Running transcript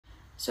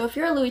So if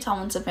you're a Louis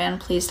Tomlinson fan,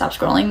 please stop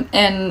scrolling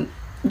and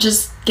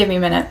just give me a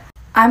minute.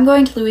 I'm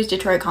going to Louis'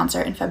 Detroit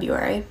concert in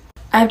February.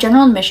 I have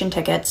general admission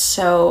tickets,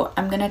 so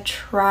I'm gonna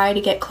try to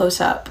get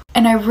close up.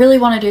 And I really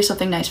want to do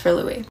something nice for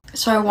Louis.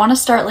 So I want to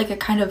start like a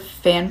kind of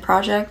fan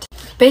project.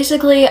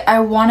 Basically,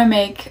 I want to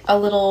make a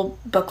little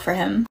book for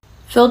him,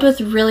 filled with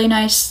really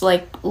nice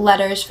like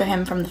letters for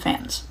him from the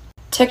fans.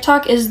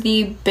 TikTok is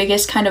the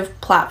biggest kind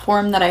of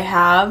platform that I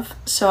have,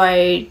 so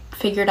I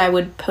figured I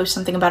would post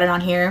something about it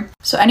on here.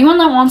 So anyone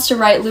that wants to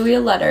write Louis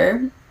a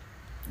letter,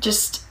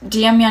 just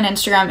DM me on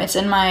Instagram. It's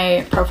in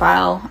my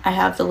profile. I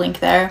have the link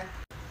there.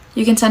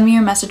 You can send me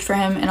your message for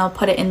him and I'll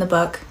put it in the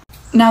book.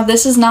 Now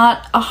this is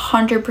not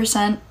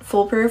 100%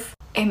 foolproof.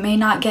 It may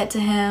not get to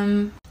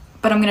him,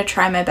 but I'm gonna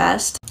try my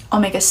best. I'll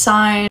make a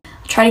sign,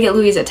 try to get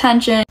Louis'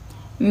 attention,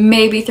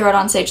 maybe throw it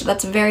on stage.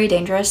 That's very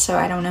dangerous, so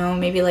I don't know,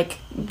 maybe like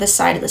the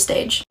side of the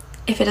stage.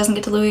 If it doesn't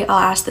get to Louis, I'll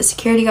ask the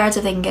security guards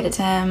if they can get it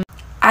to him.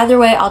 Either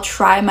way, I'll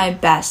try my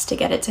best to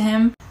get it to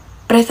him.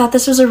 But I thought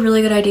this was a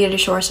really good idea to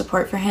show our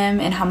support for him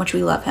and how much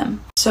we love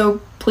him.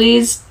 So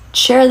please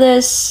share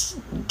this,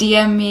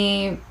 DM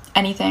me,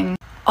 anything.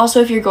 Also,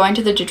 if you're going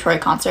to the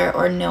Detroit concert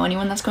or know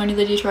anyone that's going to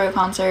the Detroit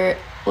concert,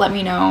 let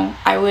me know.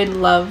 I would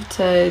love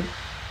to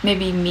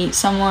maybe meet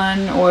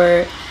someone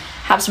or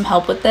have some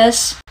help with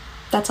this.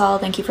 That's all.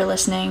 Thank you for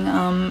listening.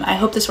 I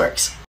hope this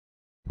works.